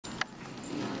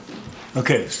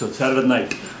Okay, so Saturday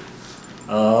night,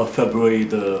 February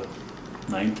the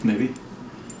 9th maybe,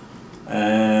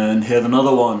 and here's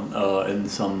another one in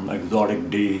some exotic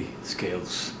D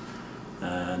scales,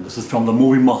 and this is from the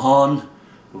movie Mahaan,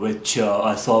 which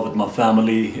I saw with my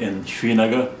family in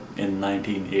Srinagar in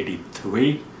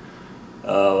 1983. It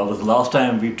was the last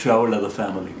time we traveled as a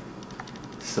family,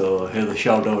 so here's a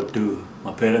shout out to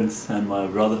my parents and my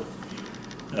brother.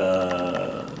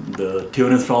 The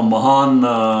tune is from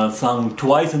Mahaan, sung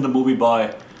twice in the movie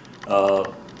by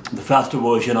the faster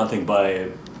version, I think,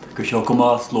 by Kishore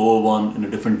Kumar, slower one in a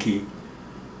different key,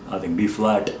 I think B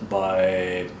flat,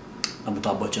 by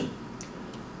Amitabh Bachchan.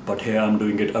 But here I'm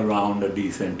doing it around a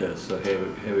D center, so here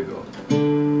we go.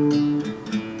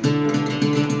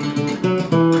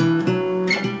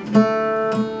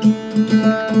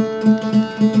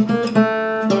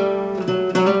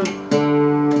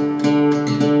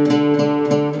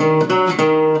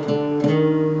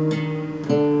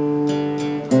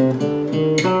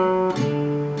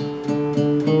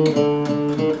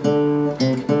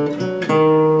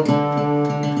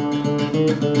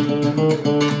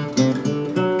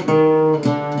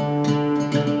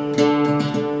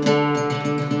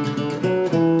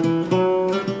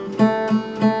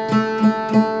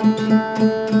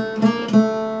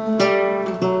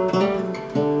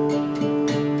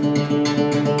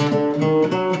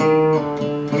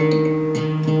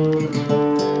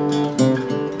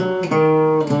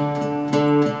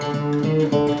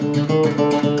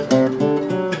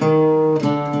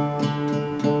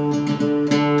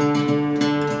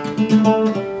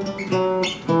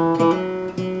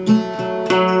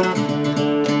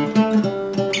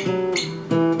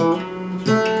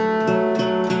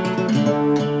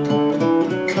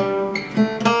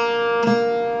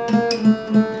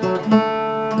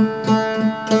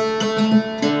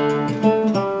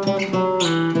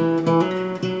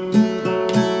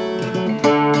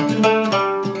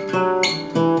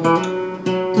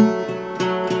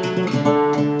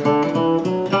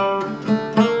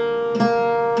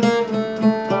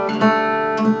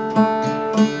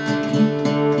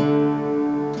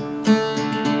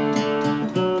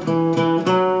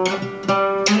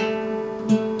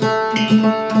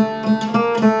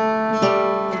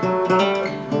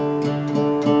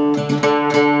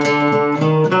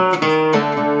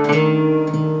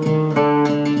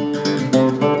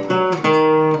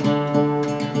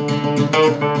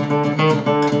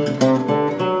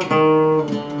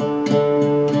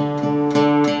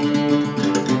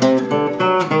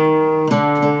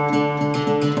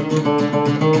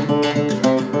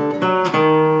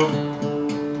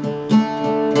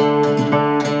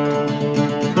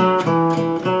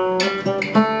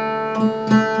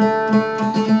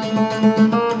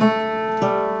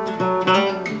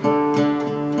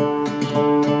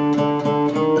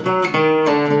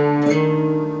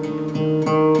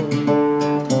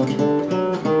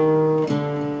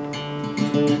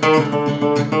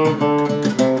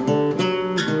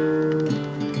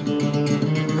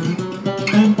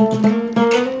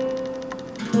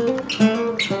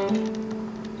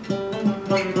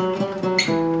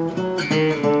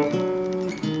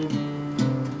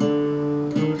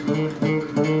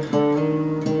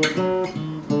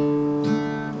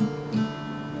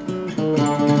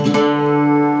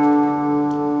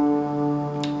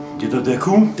 जिधर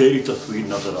देखूं तेरी तस्वीर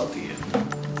नजर आती है.